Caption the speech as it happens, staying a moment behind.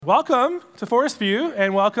Welcome to Forest View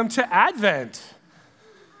and welcome to Advent.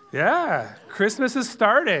 Yeah, Christmas is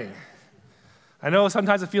starting. I know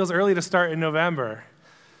sometimes it feels early to start in November,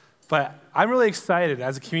 but I'm really excited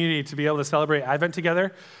as a community to be able to celebrate Advent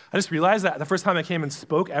together. I just realized that the first time I came and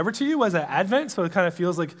spoke ever to you was at Advent, so it kind of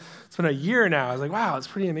feels like it's been a year now. I was like, wow, it's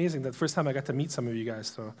pretty amazing that the first time I got to meet some of you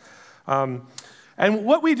guys. And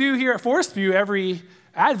what we do here at Forest View every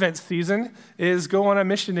Advent season is go on a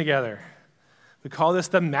mission together. We call this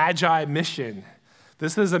the Magi mission.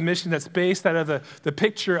 This is a mission that's based out of the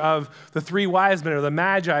picture of the three wise men, or the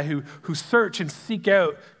Magi, who search and seek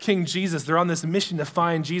out King Jesus. They're on this mission to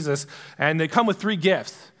find Jesus, and they come with three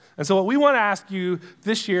gifts. And so what we want to ask you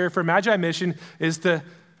this year for Magi mission is to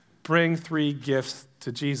bring three gifts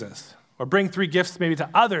to Jesus, or bring three gifts maybe to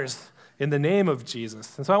others in the name of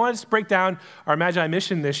Jesus. And so I want to just break down our Magi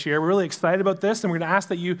mission this year. We're really excited about this, and we're going to ask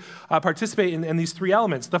that you participate in these three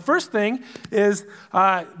elements. The first thing is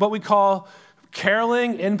what we call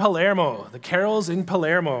caroling in Palermo, the carols in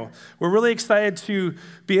Palermo. We're really excited to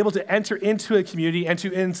be able to enter into a community and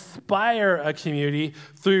to inspire a community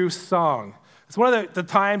through song. It's one of the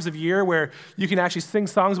times of year where you can actually sing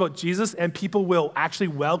songs about Jesus and people will actually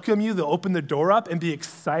welcome you. They'll open the door up and be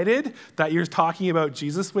excited that you're talking about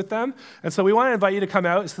Jesus with them. And so we want to invite you to come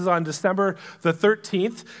out. This is on December the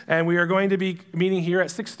 13th, and we are going to be meeting here at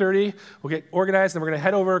 6:30. We'll get organized, and we're going to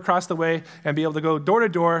head over across the way and be able to go door to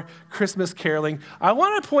door Christmas caroling. I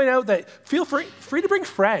want to point out that feel free to bring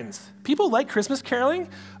friends. People like Christmas caroling.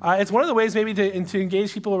 It's one of the ways maybe to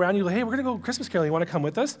engage people around you. Like, hey, we're going to go Christmas caroling. You want to come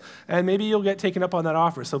with us? And maybe you'll get taken up on that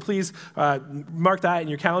offer. So please mark that in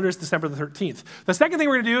your calendars, December the 13th. The second thing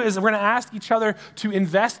we're going to do is we're going to ask each other to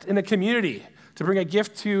invest in a community, to bring a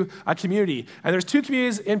gift to a community. And there's two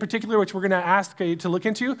communities in particular which we're going to ask you to look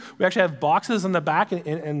into. We actually have boxes on the back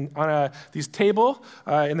and on these table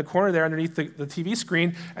in the corner there underneath the TV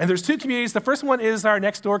screen. And there's two communities. The first one is our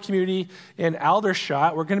next door community in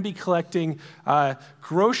Aldershot. We're going to be collecting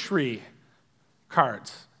grocery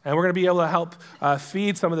cards. And we're going to be able to help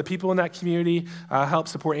feed some of the people in that community, help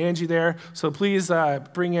support Angie there. So please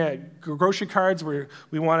bring grocery cards.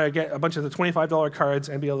 We want to get a bunch of the $25 cards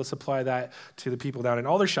and be able to supply that to the people down in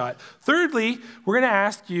Aldershot. Thirdly, we're going to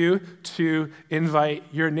ask you to invite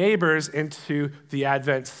your neighbors into the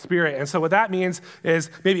Advent spirit. And so what that means is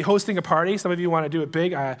maybe hosting a party. Some of you want to do it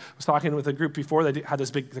big. I was talking with a group before. They had this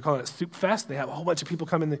big, they call it a soup fest. They have a whole bunch of people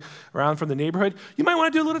coming around from the neighborhood. You might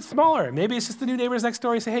want to do it a little bit smaller. Maybe it's just the new neighbors next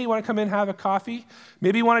door. You say, hey, you want to come in and have a coffee?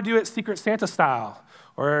 Maybe you want to do it Secret Santa style,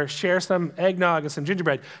 or share some eggnog and some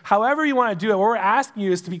gingerbread. However you want to do it, what we're asking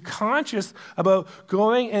you is to be conscious about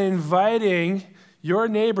going and inviting your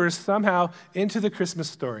neighbors somehow into the Christmas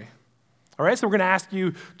story. All right, so we're going to ask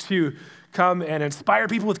you to come and inspire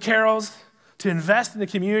people with carols, to invest in the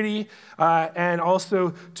community, and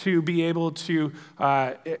also to be able to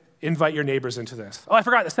invite your neighbors into this. Oh, I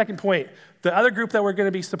forgot the second point. The other group that we're going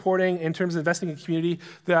to be supporting in terms of investing in community,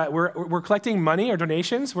 that we're collecting money or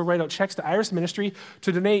donations. We're writing out checks to Iris Ministry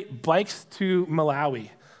to donate bikes to Malawi.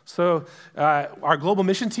 So our global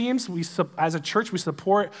mission teams, as a church, we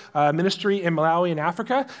support ministry in Malawi and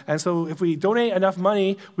Africa. And so if we donate enough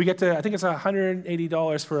money, we get to, I think it's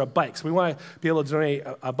 $180 for a bike. So we want to be able to donate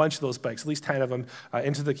a bunch of those bikes, at least 10 of them,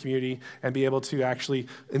 into the community and be able to actually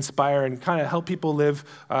inspire and kind of help people live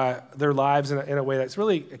their lives in a way that's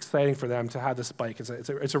really exciting for them to have this bike.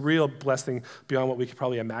 It's a real blessing beyond what we could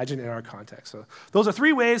probably imagine in our context. So those are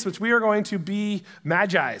three ways which we are going to be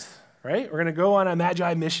Magi's. Right? We're going to go on a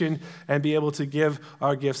Magi mission and be able to give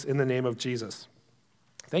our gifts in the name of Jesus.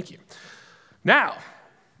 Thank you. Now,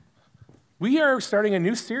 we are starting a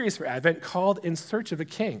new series for Advent called In Search of a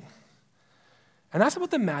King. And that's what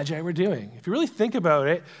the Magi were doing. If you really think about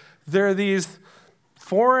it, there are these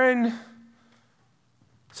foreign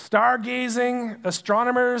stargazing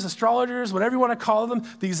astronomers, astrologers, whatever you want to call them,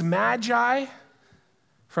 these Magi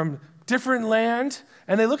from different land,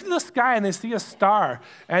 and they look at the sky and they see a star,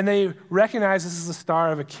 and they recognize this is the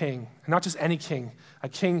star of a king, and not just any king, a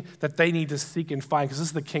king that they need to seek and find, because this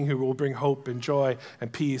is the king who will bring hope and joy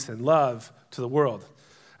and peace and love to the world.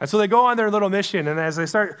 And so they go on their little mission, and as they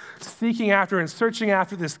start seeking after and searching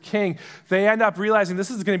after this king, they end up realizing this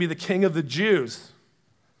is going to be the king of the Jews.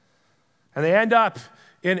 And they end up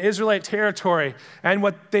in Israelite territory. And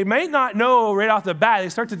what they might not know right off the bat, they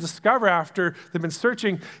start to discover after they've been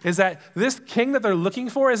searching, is that this king that they're looking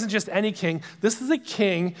for isn't just any king. This is a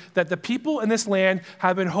king that the people in this land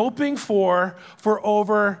have been hoping for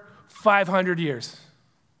over 500 years.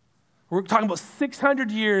 We're talking about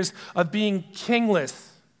 600 years of being kingless.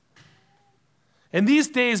 In these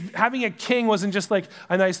days, having a king wasn't just like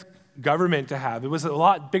a nice government to have. It was a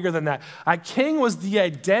lot bigger than that. A king was the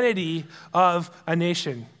identity of a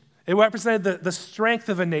nation. It represented the strength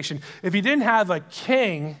of a nation. If you didn't have a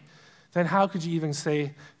king, then how could you even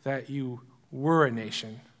say that you were a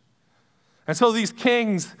nation? And so these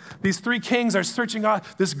three kings are searching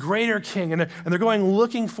out this greater king, and they're going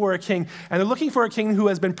looking for a king. And they're looking for a king who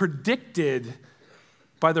has been predicted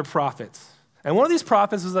by their prophets. And one of these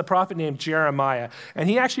prophets was a prophet named Jeremiah. And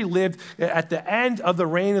he actually lived at the end of the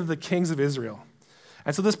reign of the kings of Israel.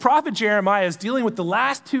 And so this prophet Jeremiah is dealing with the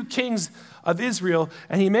last two kings of Israel,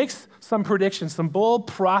 and he makes some predictions, some bold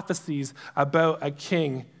prophecies about a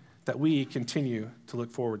king that we continue to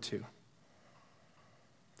look forward to.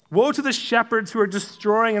 Woe to the shepherds who are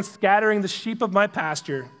destroying and scattering the sheep of my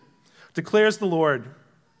pasture, declares the Lord.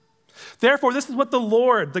 Therefore, this is what the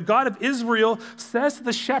Lord, the God of Israel, says to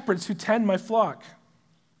the shepherds who tend my flock.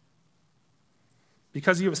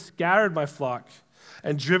 Because you have scattered my flock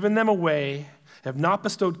and driven them away, have not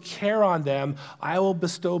bestowed care on them, I will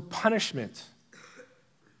bestow punishment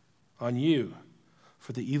on you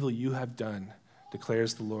for the evil you have done,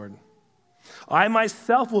 declares the Lord. I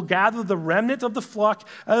myself will gather the remnant of the flock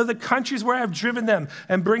out of the countries where I have driven them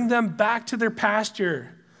and bring them back to their pasture,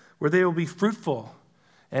 where they will be fruitful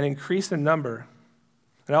and increase in number.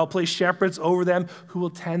 And I will place shepherds over them who will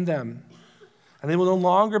tend them, and they will no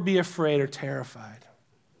longer be afraid or terrified,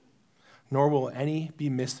 nor will any be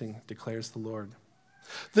missing, declares the Lord.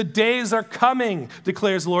 The days are coming,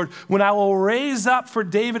 declares the Lord, when I will raise up for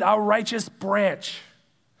David a righteous branch,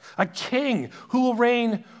 a king who will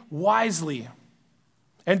reign wisely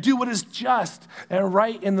and do what is just and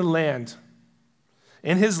right in the land.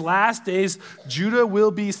 In his last days, Judah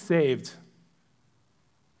will be saved,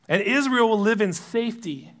 and Israel will live in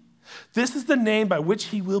safety. This is the name by which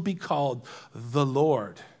he will be called, the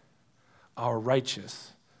Lord, our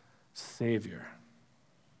righteous Savior.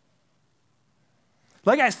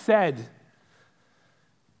 Like I said,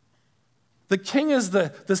 the king is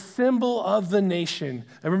the symbol of the nation.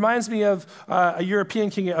 It reminds me of a European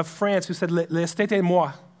king of France who said, "L'Estate est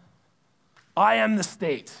moi." I am the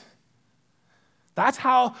state. That's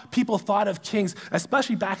how people thought of kings,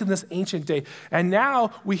 especially back in this ancient day. And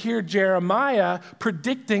now we hear Jeremiah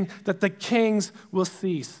predicting that the kings will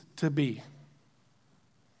cease to be.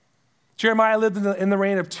 Jeremiah lived in the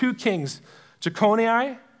reign of two kings,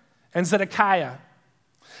 Jeconiah and Zedekiah.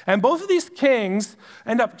 And both of these kings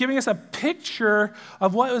end up giving us a picture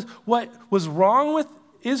of what was wrong with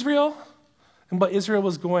Israel and what Israel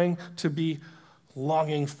was going to be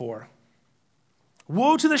longing for.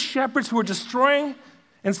 Woe to the shepherds who are destroying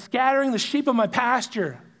and scattering the sheep of my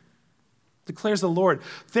pasture, declares the Lord.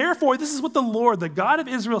 Therefore, this is what the Lord, the God of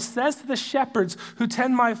Israel, says to the shepherds who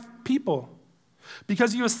tend my people.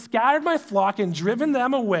 Because you have scattered my flock and driven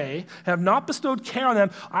them away, and have not bestowed care on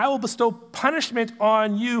them, I will bestow punishment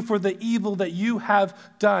on you for the evil that you have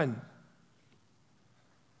done.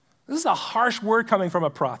 This is a harsh word coming from a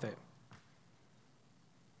prophet.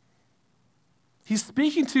 He's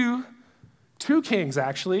speaking to two kings,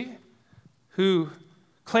 actually, who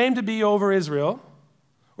claimed to be over Israel,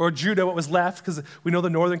 or Judah, what was left, because we know the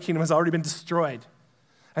northern kingdom has already been destroyed.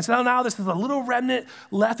 And so now this is a little remnant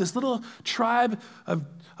left, this little tribe of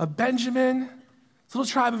Benjamin, this little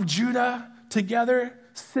tribe of Judah together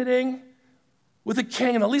sitting with a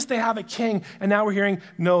king, and at least they have a king. And now we're hearing,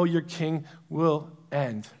 no, your king will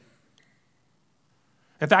end.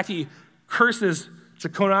 In fact, he curses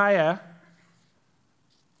Jeconiah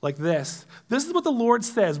like this. This is what the Lord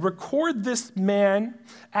says: record this man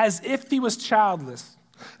as if he was childless,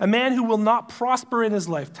 a man who will not prosper in his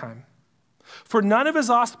lifetime. For none of his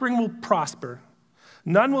offspring will prosper.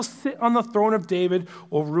 None will sit on the throne of David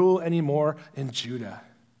or rule anymore in Judah.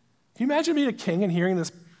 Can you imagine being a king and hearing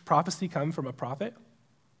this prophecy come from a prophet?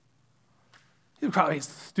 He was probably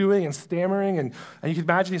stewing and stammering, and you could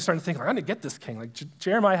imagine he's starting to think, I'm going to get this king. Like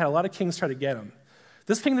Jeremiah had a lot of kings try to get him.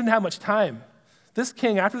 This king didn't have much time. This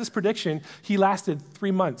king, after this prediction, he lasted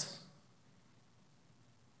 3 months.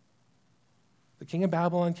 The king of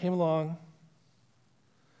Babylon came along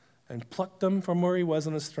and plucked him from where he was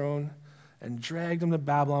on his throne and dragged him to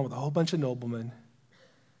Babylon with a whole bunch of noblemen,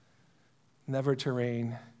 never to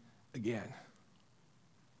reign again.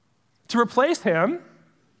 To replace him,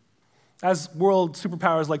 as world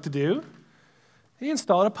superpowers like to do, he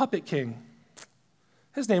installed a puppet king.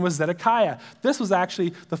 His name was Zedekiah. This was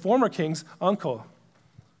actually the former king's uncle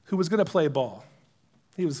who was going to play ball.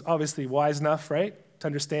 He was obviously wise enough, right, to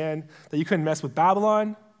understand that you couldn't mess with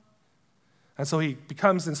Babylon. And so he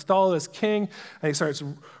becomes installed as king, and he starts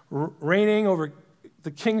reigning over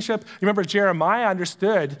the kingship. You remember Jeremiah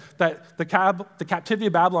understood that the captivity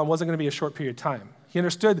of Babylon wasn't going to be a short period of time. He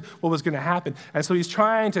understood what was going to happen. And so he's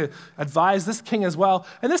trying to advise this king as well.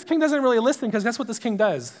 And this king doesn't really listen because that's what this king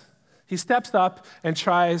does. He steps up and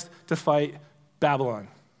tries to fight Babylon.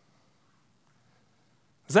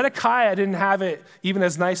 Zedekiah didn't have it even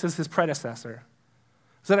as nice as his predecessor.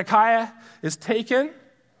 Zedekiah is taken,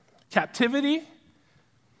 captivity.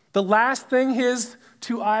 The last thing his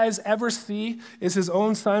two eyes ever see is his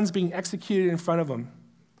own sons being executed in front of him.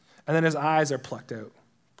 And then his eyes are plucked out.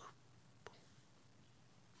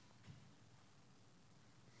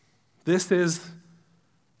 This is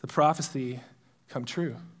the prophecy come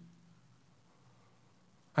true.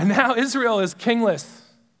 And now Israel is kingless.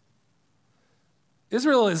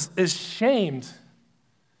 Israel is shamed.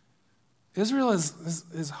 Israel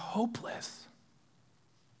is hopeless.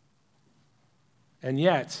 And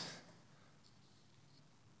yet,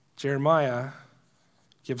 Jeremiah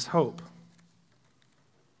gives hope.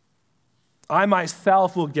 I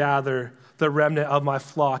myself will gather the remnant of my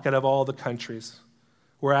flock out of all the countries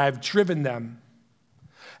where I have driven them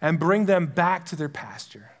and bring them back to their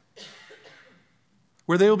pasture,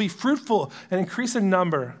 where they will be fruitful and increase in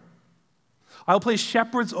number. I will place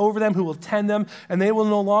shepherds over them who will tend them, and they will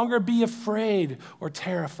no longer be afraid or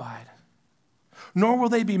terrified, nor will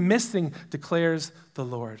they be missing, declares the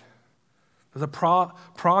Lord. There's a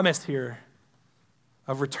promise here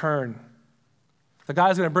of return. The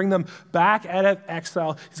God is going to bring them back out of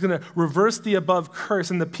exile. He's going to reverse the above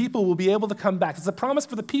curse, and the people will be able to come back. It's a promise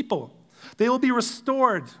for the people. They will be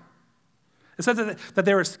restored. It says that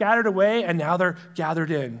they were scattered away, and now they're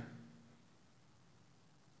gathered in.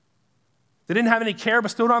 They didn't have any care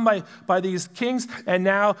bestowed on by these kings, and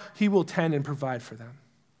now he will tend and provide for them.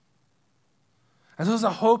 And so there's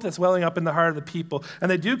a hope that's welling up in the heart of the people,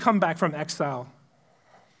 and they do come back from exile.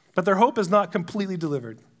 But their hope is not completely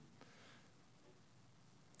delivered.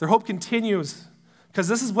 Their hope continues, because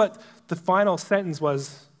this is what the final sentence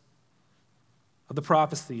was of the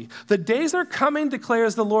prophecy. The days are coming,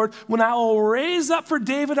 declares the Lord, when I will raise up for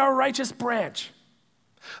David a righteous branch,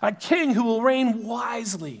 a king who will reign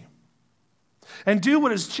wisely and do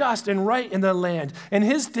what is just and right in the land. In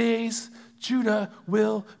his days, Judah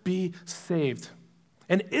will be saved,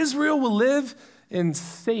 and Israel will live in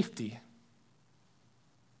safety.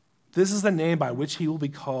 This is the name by which he will be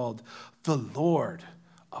called, the Lord,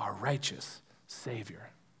 our righteous Savior.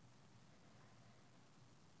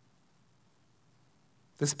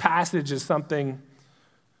 This passage is something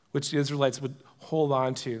which the Israelites would hold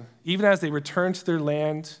on to. Even as they returned to their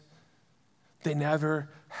land, they never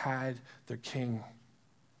had their king.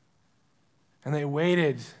 And they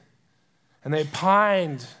waited, and they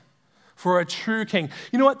pined for a true king.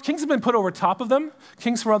 You know what? Kings have been put over top of them,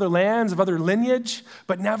 kings from other lands, of other lineage,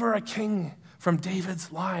 but never a king from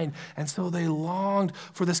David's line. And so they longed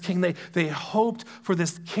for this king. They hoped for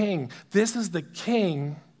this king. This is the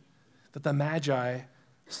king that the Magi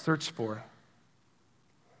searched for.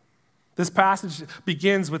 This passage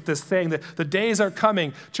begins with this saying that the days are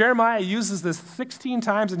coming. Jeremiah uses this 16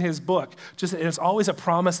 times in his book, and it's always a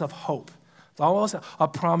promise of hope. It's always a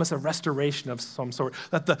promise of restoration of some sort,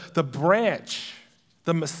 that the branch,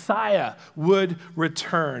 the Messiah, would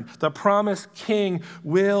return. The promised king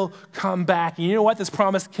will come back. And you know what? This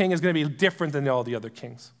promised king is going to be different than all the other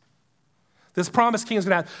kings. This promised king is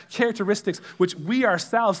going to have characteristics which we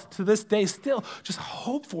ourselves to this day still just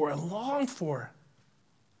hope for and long for.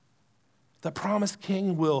 The promised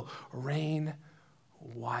king will reign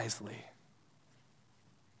wisely.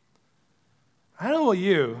 I don't know about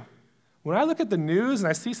you. When I look at the news and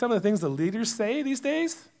I see some of the things the leaders say these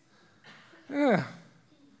days,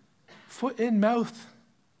 foot in mouth.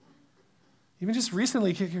 Even just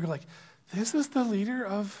recently, you're like, this is the leader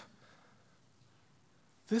of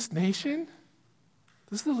this nation?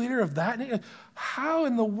 This is the leader of that nation? How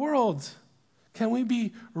in the world can we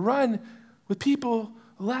be run with people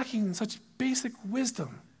lacking in such basic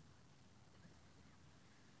wisdom?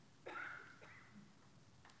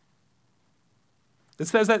 It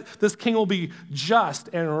says that this king will be just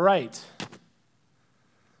and right.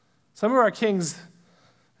 Some of our kings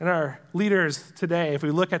and our leaders today, if we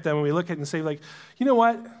look at them and we look at it and say, like, you know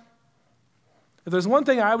what? If there's one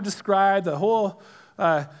thing I would describe the whole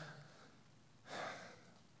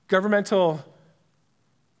governmental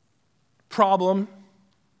problem,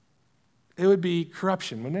 it would be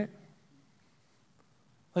corruption, wouldn't it?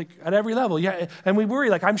 Like at every level, yeah. And we worry,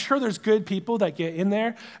 like I'm sure there's good people that get in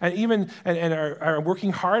there and even and are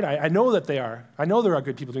working hard. I know that they are. I know there are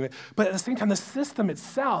good people doing that. But at the same time, the system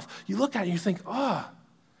itself, you look at it and you think,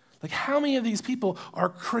 like how many of these people are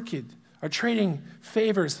crooked, are trading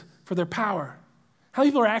favors for their power? How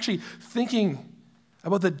many people are actually thinking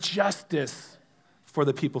about the justice for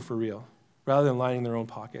the people for real, rather than lining their own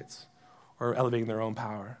pockets or elevating their own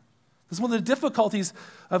power. This is one of the difficulties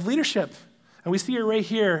of leadership. And we see it right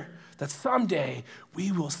here, that someday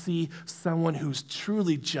we will see someone who's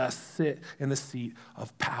truly just sit in the seat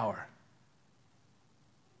of power.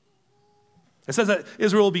 It says that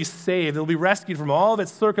Israel will be saved. They'll be rescued from all of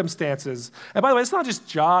its circumstances. And by the way, it's not just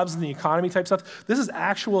jobs and the economy type stuff. This is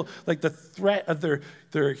actual, like the threat of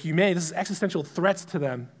their humanity. This is existential threats to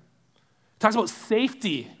them. It talks about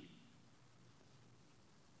safety.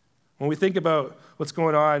 When we think about what's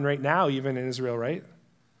going on right now, even in Israel, right?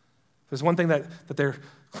 There's one thing that they're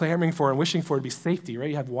clamoring for and wishing for to be safety, right?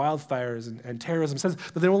 You have wildfires and terrorism. It says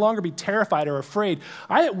that they no longer be terrified or afraid.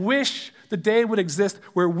 I wish the day would exist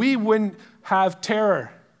where we wouldn't have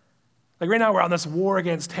terror. Like right now, we're on this war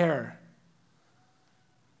against terror.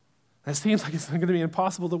 And it seems like it's going to be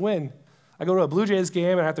impossible to win. I go to a Blue Jays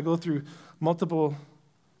game and I have to go through multiple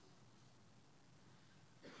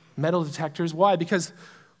metal detectors. Why? Because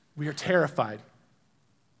we are terrified.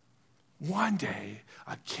 One day,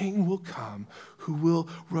 a king will come who will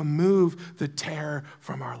remove the terror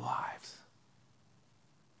from our lives.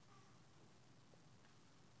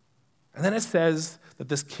 And then it says that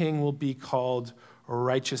this king will be called a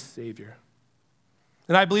righteous Savior.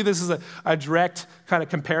 And I believe this is a direct kind of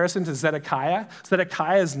comparison to Zedekiah.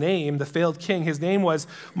 Zedekiah's name, the failed king, his name was,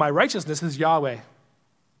 my righteousness is Yahweh.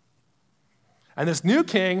 And this new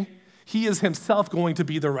king, he is himself going to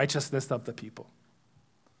be the righteousness of the people.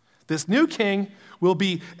 This new king will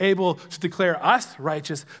be able to declare us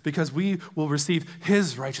righteous because we will receive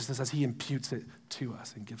his righteousness as he imputes it to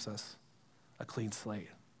us and gives us a clean slate.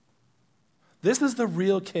 This is the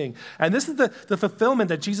real king. And this is the fulfillment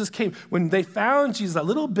that Jesus came. When they found Jesus, a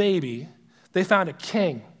little baby, they found a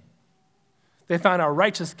king. They found a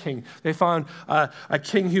righteous king. They found a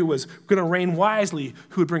king who was going to reign wisely,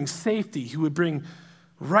 who would bring safety, who would bring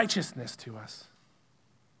righteousness to us.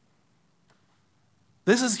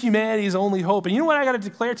 This is humanity's only hope. And you know what I got to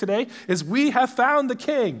declare today is we have found the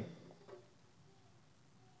king.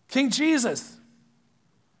 King Jesus.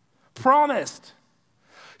 Promised.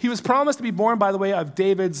 He was promised to be born, by the way, of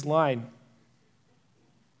David's line.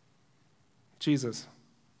 Jesus.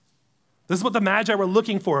 This is what the Magi were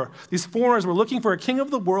looking for. These foreigners were looking for a king of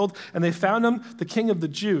the world, and they found him the king of the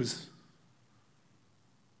Jews.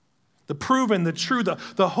 The proven, the true,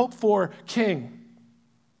 the hoped-for king.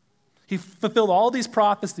 He fulfilled all these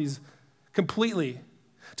prophecies completely.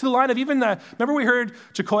 To the line of even remember we heard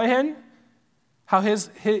Jehoiakim, how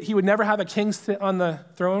he would never have a king sit on the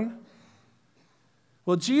throne?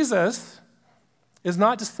 Well, Jesus is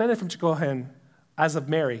not descended from Jehoiakim as of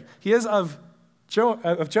Mary. He is of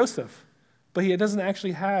Joseph, but he doesn't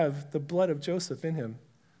actually have the blood of Joseph in him.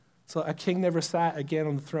 So a king never sat again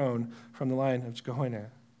on the throne from the line of Jehoiakim.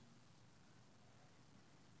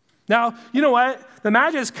 Now, you know what? The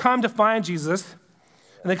Magi come to find Jesus,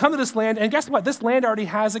 and they come to this land, and guess what? This land already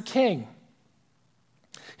has a king.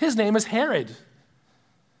 His name is Herod.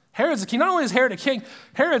 Herod's a king. Not only is Herod a king,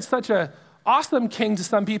 Herod's such an awesome king to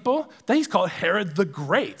some people that he's called Herod the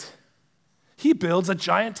Great. He builds a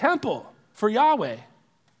giant temple for Yahweh.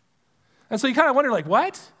 And so you kind of wonder, like,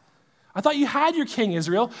 what? I thought you had your king,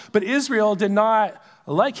 Israel, but Israel did not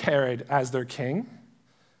like Herod as their king.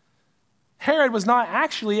 Herod was not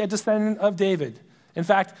actually a descendant of David. In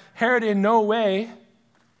fact, Herod in no way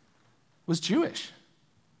was Jewish.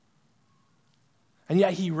 And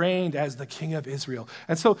yet he reigned as the king of Israel.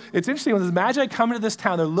 And so it's interesting, when the Magi come into this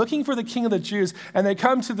town, they're looking for the king of the Jews, and they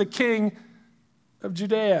come to the king of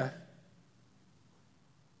Judea.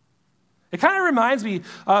 It kind of reminds me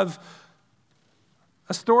of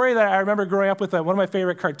a story that I remember growing up with. One of my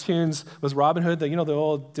favorite cartoons was Robin Hood, the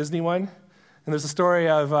old Disney one. And there's a story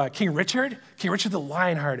of King Richard the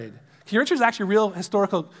Lionhearted. King Richard is actually a real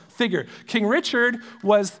historical figure. King Richard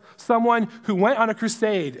was someone who went on a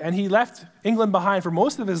crusade, and he left England behind for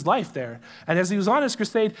most of his life there. And as he was on his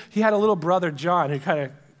crusade, he had a little brother, John, who kind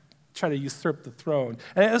of tried to usurp the throne.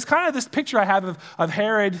 And it was kind of this picture I have of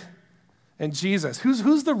Herod and Jesus.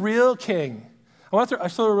 Who's the real king? I want to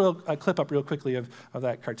throw a clip up real quickly of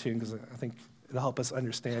that cartoon, because I think it'll help us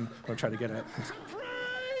understand what I'm trying to get at.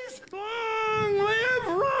 Long live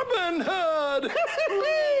Robin Hood!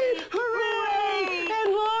 Hooray! Hooray!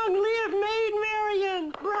 And long live Maid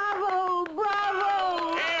Marian! Bravo!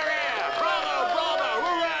 Bravo! Yeah! Bravo! Bravo!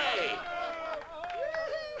 Hooray!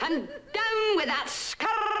 And down with that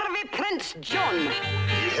scurvy Prince John!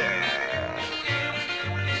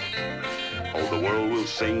 Oh, the world will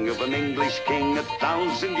sing of an English king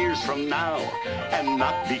 1,000 years from now, and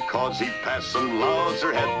not because he passed some laws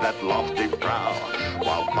or had that lofty brow.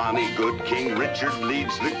 While bonny good King Richard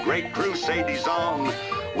leads the great crusade he's on,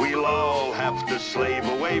 We'll all have to slave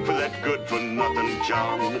away for that good-for-nothing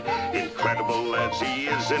John. Incredible as he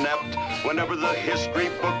is inept, whenever the history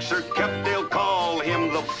books are kept, they'll call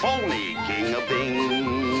him the phony King of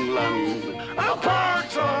England. A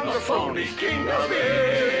pox on the phony King of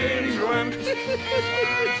England.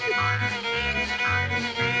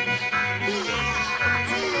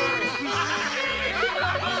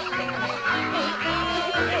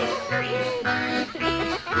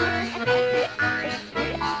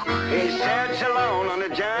 He sits alone on a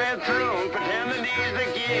giant throne, pretending he's the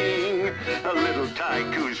king. A little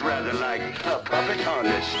tyke who's rather like a puppet on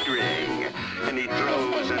a string. And he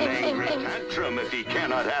throws an angry tantrum if he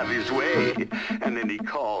cannot have his way. And then he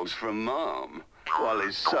calls for Mom while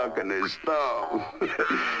he's sucking his thumb.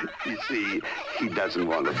 You see, he doesn't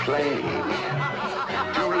want to play.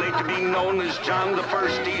 Too late to be known as John the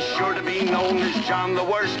First, he's sure to be known as John the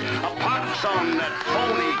Worst. A pox on that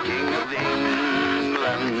phony King of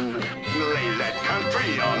England. Lay that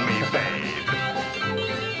country on me, babe.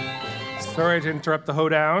 Sorry to interrupt the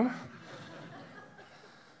hoedown.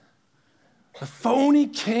 The phony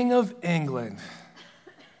King of England.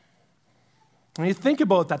 When you think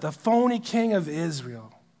about that, the phony King of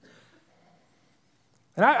Israel.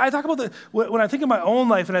 And I talk about when I think of my own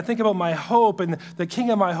life and I think about my hope and the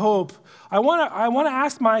King of my hope, I want to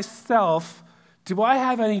ask myself, do I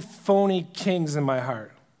have any phony kings in my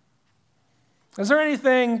heart? Is there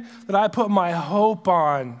anything that I put my hope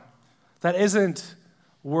on that isn't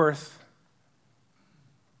worth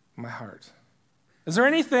my heart? Is there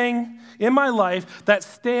anything in my life that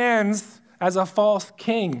stands as a false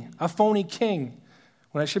king, a phony king,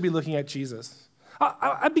 when I should be looking at Jesus?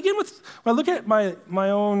 I begin with, when I look at my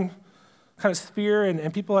own kind of sphere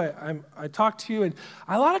and people I talk to, and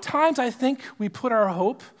a lot of times I think we put our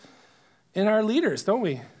hope in our leaders, don't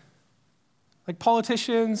we? Like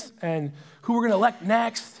politicians and who we're going to elect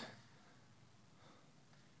next.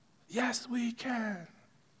 Yes, we can.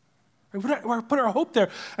 We put our hope there.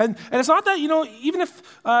 And it's not that, even if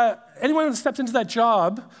anyone who steps into that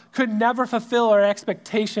job could never fulfill our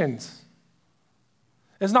expectations.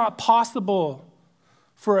 It's not possible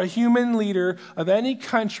for a human leader of any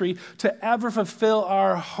country to ever fulfill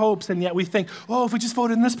our hopes. And yet we think, if we just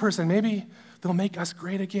voted in this person, maybe they'll make us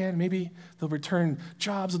great again. Maybe they'll return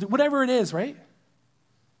jobs, whatever it is, right?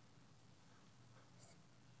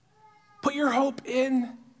 Put your hope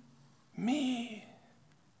in me.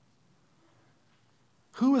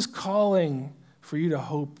 Who is calling for you to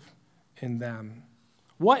hope in them?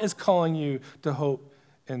 What is calling you to hope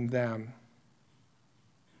in them?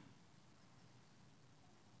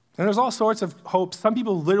 And there's all sorts of hopes. Some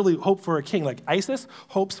people literally hope for a king, like ISIS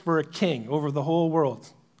hopes for a king over the whole world,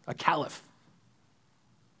 a caliph.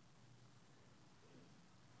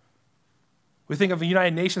 We think of the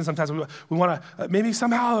United Nations sometimes. We want to, maybe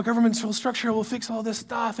somehow a governmental structure will fix all this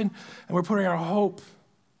stuff, and we're putting our hope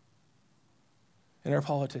in our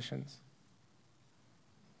politicians.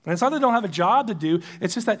 And it's not that they don't have a job to do,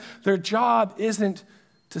 it's just that their job isn't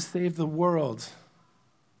to save the world.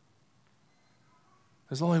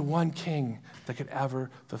 There's only one king that could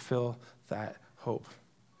ever fulfill that hope.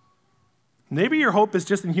 Maybe your hope is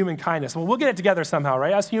just in human kindness. Well, we'll get it together somehow,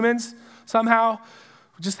 right? As humans, somehow,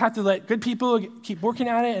 we just have to let good people keep working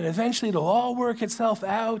at it, and eventually it'll all work itself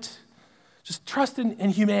out. Just trust in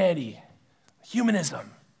humanity,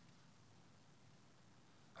 humanism.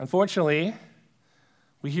 Unfortunately,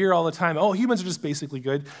 we hear all the time, humans are just basically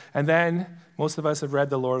good. And then most of us have read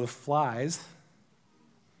The Lord of the Flies,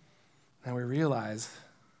 and we realize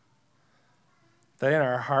that in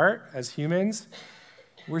our heart, as humans,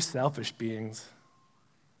 we're selfish beings.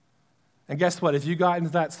 And guess what? If you got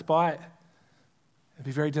into that spot, it'd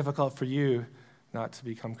be very difficult for you not to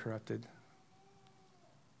become corrupted.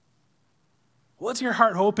 What's your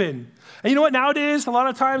heart hope in? And you know what? Nowadays, a lot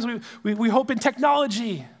of times we hope in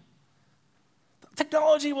technology.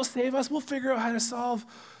 Technology will save us. We'll figure out how to solve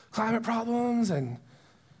climate problems and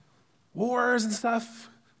wars and stuff.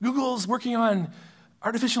 Google's working on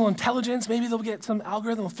artificial intelligence. Maybe they'll get some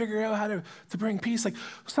algorithm, they'll figure out how to bring peace. Like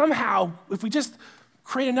somehow, if we just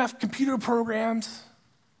create enough computer programs,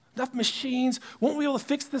 enough machines, won't we be able to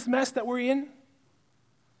fix this mess that we're in?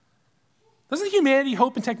 Doesn't humanity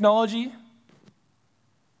hope in technology?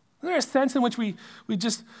 Isn't there a sense in which we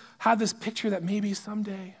just have this picture that maybe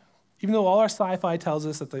someday, even though all our sci-fi tells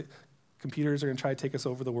us that the computers are going to try to take us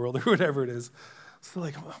over the world or whatever it is, still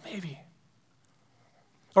like, maybe.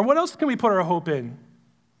 Or what else can we put our hope in?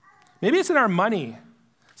 Maybe it's in our money.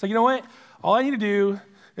 It's like, you know what? All I need to do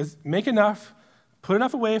is make enough, put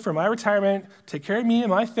enough away for my retirement, take care of me and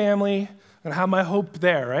my family, and have my hope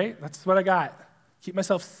there, right? That's what I got. Keep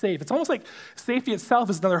myself safe. It's almost like safety itself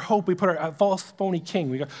is another hope. We put a false, phony king.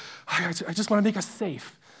 We go, I just want to make us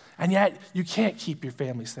safe. And yet, you can't keep your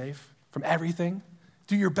family safe from everything.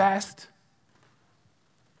 Do your best.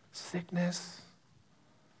 Sickness,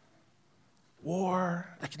 war,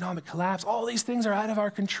 economic collapse, all these things are out of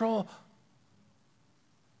our control.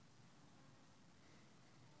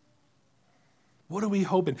 What are we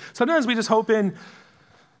hoping? Sometimes we just hope in,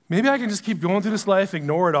 maybe I can just keep going through this life,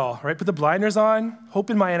 ignore it all, right? Put the blinders on, hope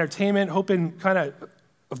in my entertainment, hope in kind of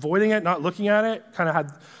avoiding it, not looking at it, kind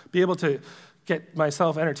of be able to get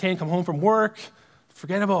myself entertained, come home from work,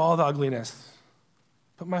 forget about all the ugliness.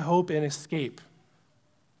 Put my hope in escape.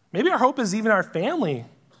 Maybe our hope is even our family.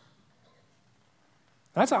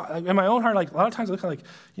 That's how, in my own heart, like a lot of times I look like,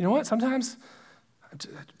 you know what? Sometimes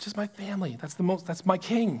just my family. That's my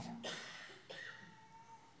king.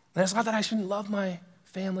 And it's not that I shouldn't love my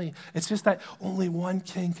family. It's just that only one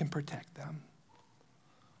king can protect them.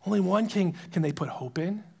 Only one king can they put hope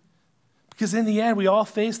in. Because in the end, we all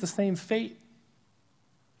face the same fate.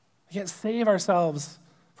 We can't save ourselves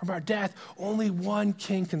from our death. Only one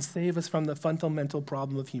king can save us from the fundamental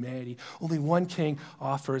problem of humanity. Only one king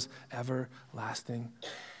offers everlasting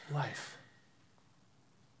life.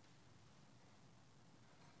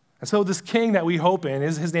 And so this king that we hope in,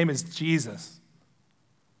 his name is Jesus.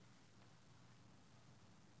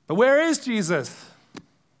 But where is Jesus?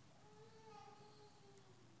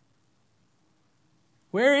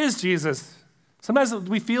 Where is Jesus? Sometimes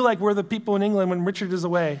we feel like we're the people in England when Richard is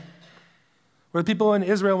away. We're the people in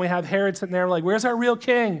Israel and we have Herod sitting there like, where's our real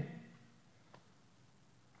king?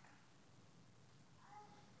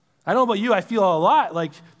 I don't know about you, I feel a lot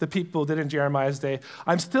like the people did in Jeremiah's day.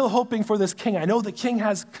 I'm still hoping for this king. I know the king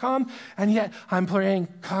has come, and yet I'm praying,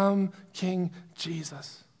 come, King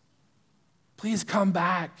Jesus. Please come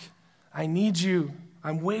back. I need you.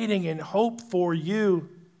 I'm waiting in hope for you.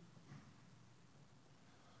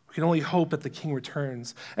 We can only hope that the king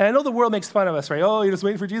returns. And I know the world makes fun of us, right? Oh, you're just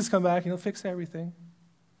waiting for Jesus to come back and he'll fix everything.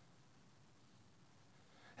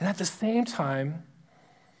 And at the same time,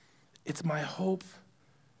 it's my hope,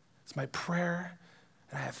 it's my prayer,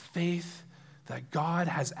 and I have faith that God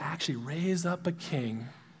has actually raised up a king.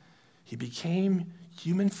 He became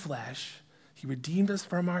human flesh. He redeemed us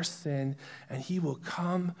from our sin, and he will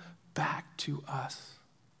come back to us.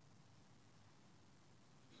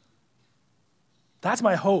 That's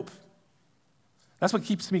my hope. That's what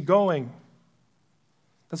keeps me going.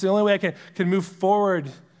 That's the only way I can move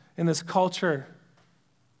forward in this culture.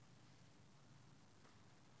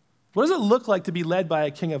 What does it look like to be led by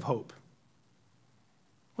a king of hope?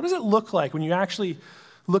 What does it look like when you actually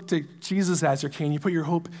look to Jesus as your king, you put your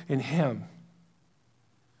hope in him?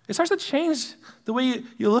 It starts to change the way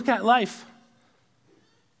you look at life.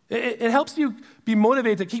 It helps you be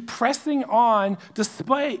motivated to keep pressing on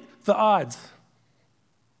despite the odds.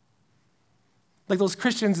 Like those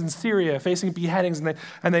Christians in Syria facing beheadings,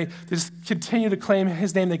 and they just continue to claim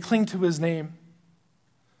his name. They cling to his name.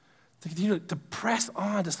 They continue to press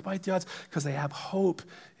on despite the odds because they have hope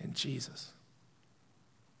in Jesus.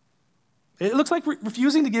 It looks like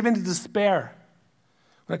refusing to give in to despair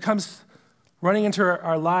when it comes running into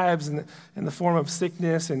our lives in the form of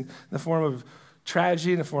sickness and in the form of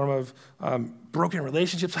tragedy, in the form of broken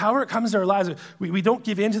relationships. However it comes to our lives, we don't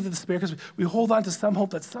give in to the despair because we hold on to some hope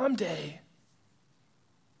that someday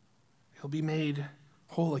he'll be made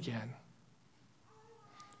whole again.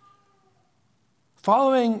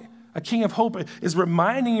 Following a king of hope is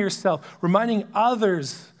reminding yourself, reminding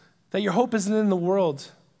others that your hope isn't in the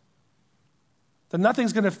world, that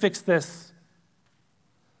nothing's going to fix this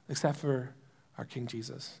except for our King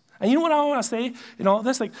Jesus. And you know what I want to say in all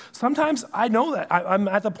this? Like, sometimes I know that I'm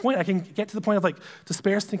at the point, I can get to the point of like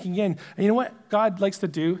despair sinking in. And you know what God likes to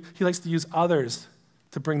do? He likes to use others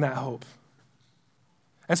to bring that hope.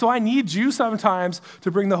 And so I need you sometimes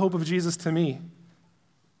to bring the hope of Jesus to me,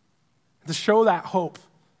 to show that hope.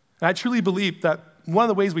 And I truly believe that one of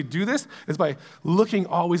the ways we do this is by looking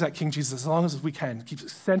always at King Jesus as long as we can, keep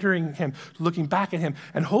centering him, looking back at him,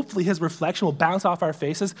 and hopefully his reflection will bounce off our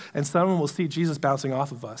faces and someone will see Jesus bouncing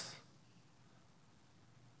off of us.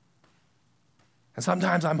 And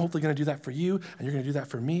sometimes I'm hopefully going to do that for you, and you're going to do that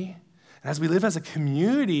for me. And as we live as a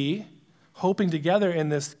community, hoping together in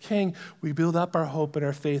this King, we build up our hope and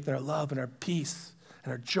our faith and our love and our peace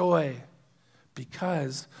and our joy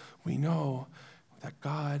because we know that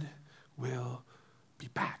God will be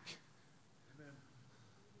back. Amen.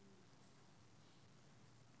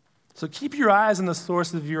 So keep your eyes on the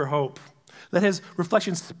source of your hope. Let his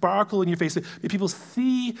reflection sparkle in your face. May people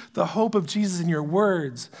see the hope of Jesus in your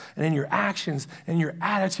words and in your actions and in your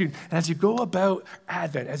attitude. And as you go about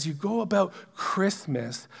Advent, as you go about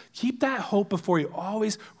Christmas, keep that hope before you,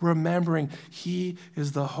 always remembering he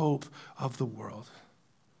is the hope of the world.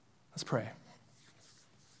 Let's pray.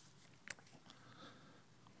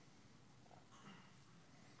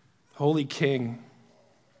 Holy King,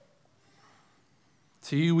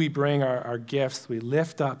 to you we bring our gifts. We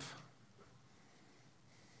lift up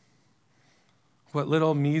what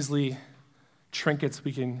little measly trinkets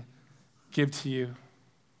we can give to you.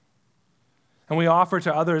 And we offer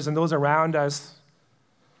to others and those around us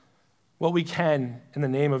what we can in the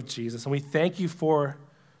name of Jesus. And we thank you for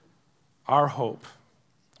our hope.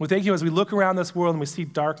 We thank you as we look around this world and we see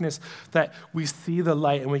darkness, that we see the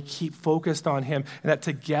light and we keep focused on him, and that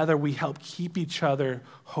together we help keep each other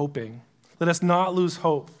hoping. Let us not lose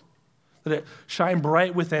hope. Let it shine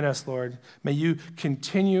bright within us, Lord. May you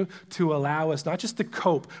continue to allow us not just to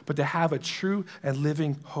cope, but to have a true and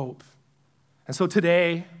living hope. And so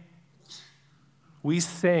today, we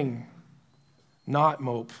sing, not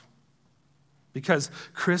mope, because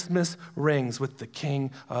Christmas rings with the King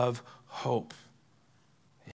of hope.